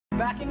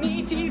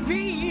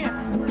BalconyTV.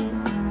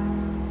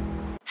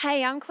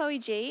 Hey, I'm Chloe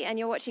G and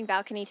you're watching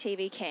Balcony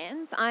TV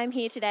Cairns. I'm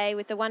here today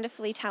with the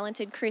wonderfully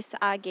talented Chris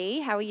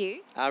Argy. How are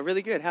you?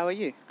 Really good. How are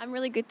you? I'm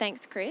really good,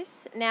 thanks,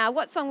 Chris. Now,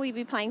 what song will you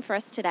be playing for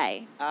us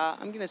today?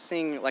 I'm going to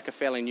sing like a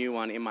fairly new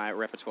one in my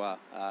repertoire,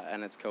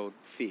 and it's called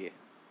Fear.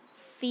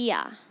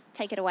 Fear.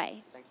 Take it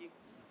away. Thank you.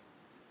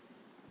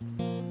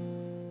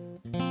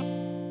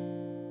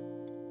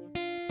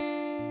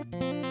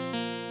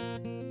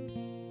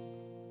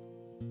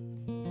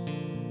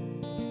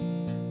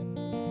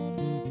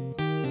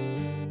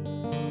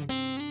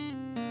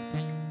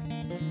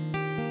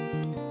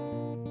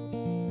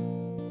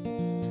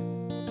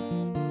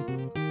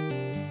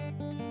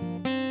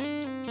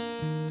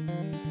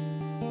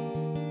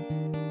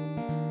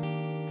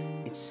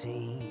 It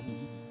seems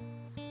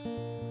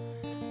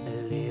a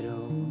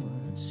little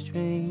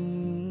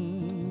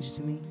strange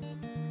to me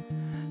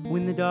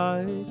when the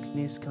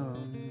darkness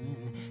comes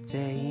and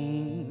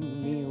takes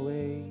me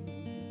away.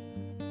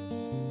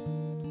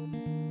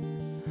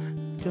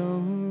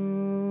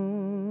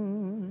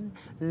 Don't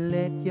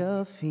let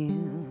your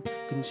fear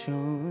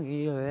control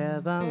your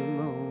every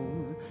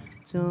move.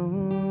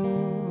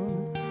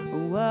 Don't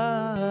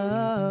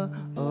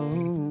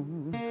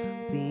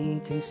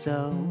be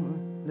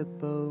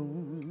consolable.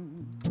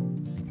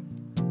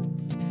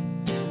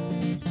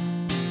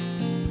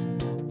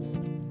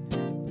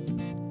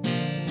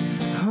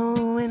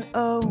 Oh, and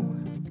oh,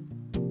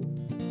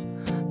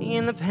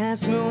 and the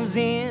past moves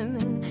in.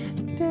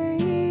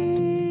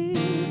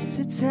 Days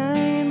of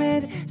time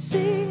it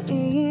seems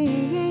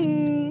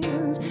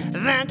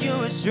that you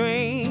were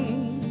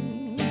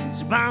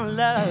strange by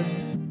love,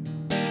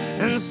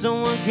 and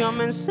someone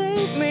come and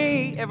save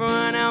me.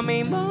 Everyone out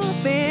me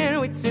mobbing,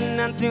 waiting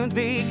until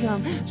they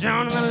come,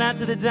 drowning the light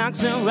to the dark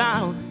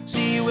surround.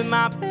 See you with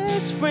my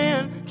best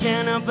friend,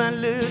 can't help but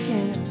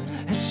looking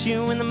at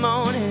you in the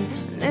morning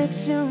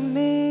next to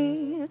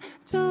me.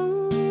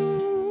 Don't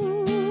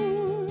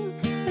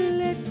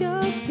let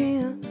your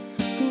fear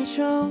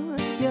control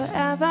your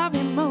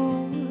every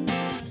move.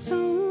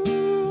 Don't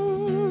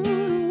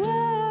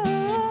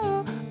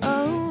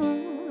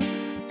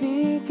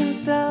be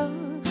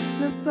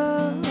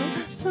consolable.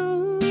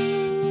 Don't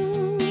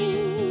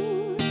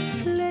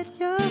let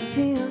your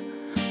fear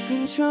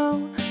control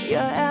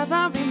your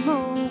every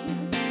move.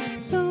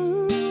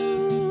 Don't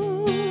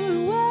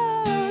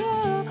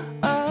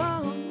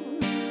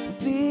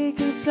be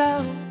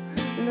consolable.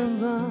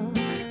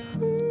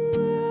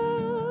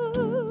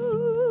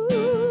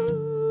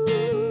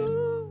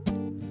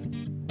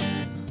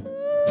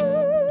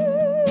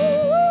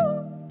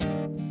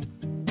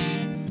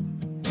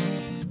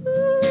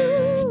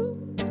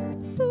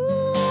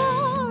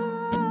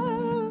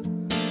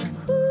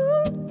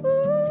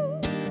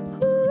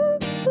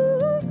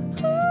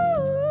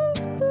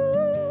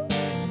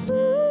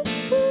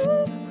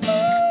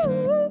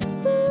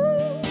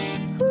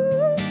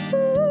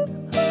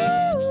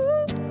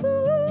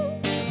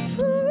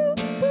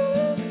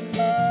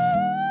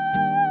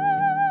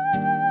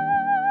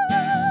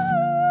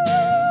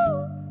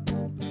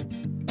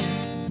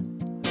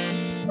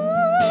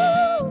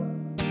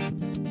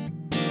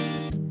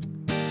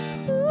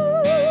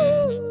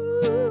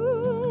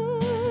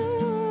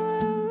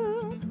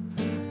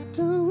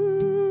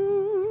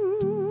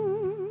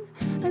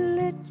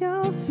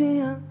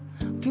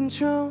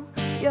 Control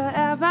your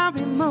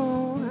every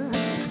move.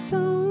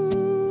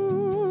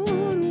 Don't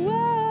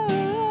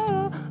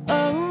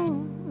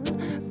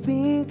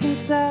be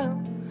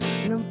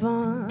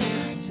consolable.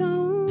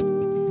 Don't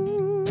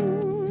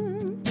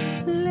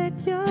let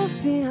your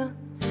fear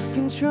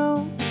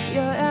control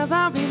your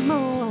every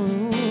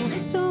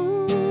move.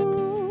 Don't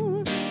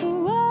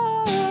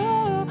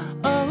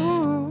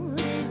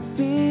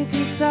be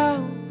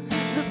consolable.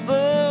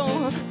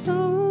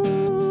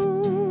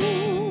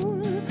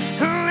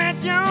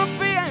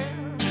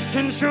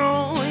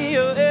 Control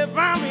your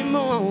every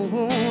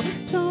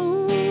move.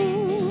 Don't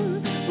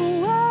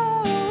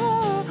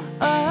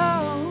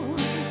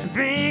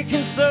be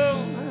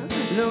consolable.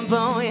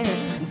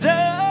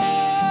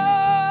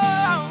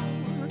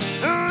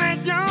 Don't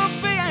let your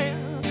fear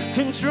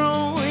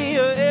control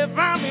your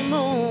every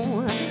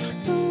move.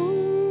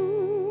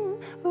 Don't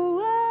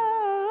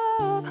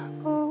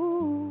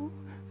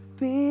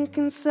be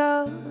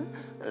consolable.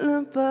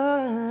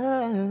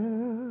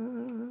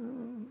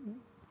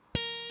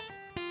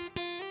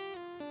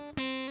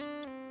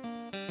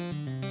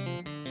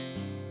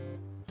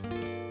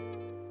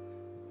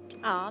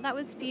 Oh, that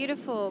was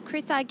beautiful.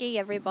 Chris Argy,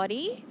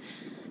 everybody.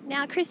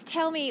 Now, Chris,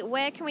 tell me,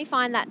 where can we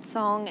find that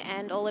song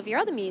and all of your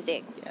other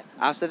music? Yeah.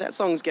 So that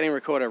song's getting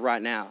recorded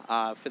right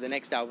now for the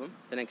next album,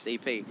 the next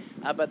EP.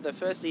 But the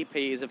first EP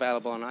is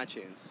available on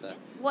iTunes. So.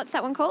 What's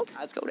that one called?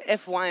 It's called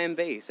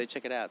FYMB, so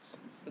check it out. It's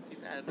not too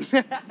bad.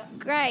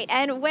 Great.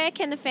 And where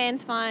can the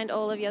fans find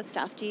all of your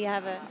stuff? Do you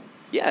have a...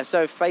 Yeah,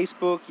 so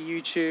Facebook,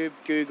 YouTube,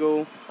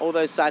 Google, all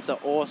those sites are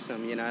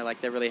awesome, you know, like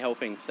they're really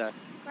helping. So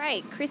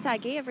Great. Chris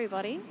Argy,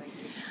 everybody. Thank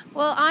you.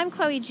 Well, I'm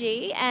Chloe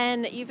G,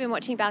 and you've been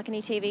watching Balcony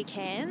TV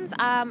Cairns.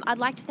 I'd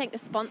like to thank the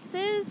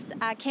sponsors,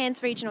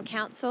 Cairns Regional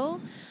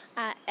Council,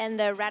 and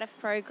the RADIF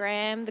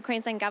program, the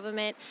Queensland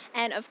Government,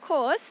 and of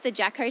course the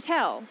Jack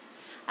Hotel.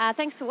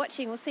 Thanks for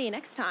watching. We'll see you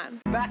next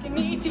time.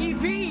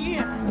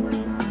 BalconyTV.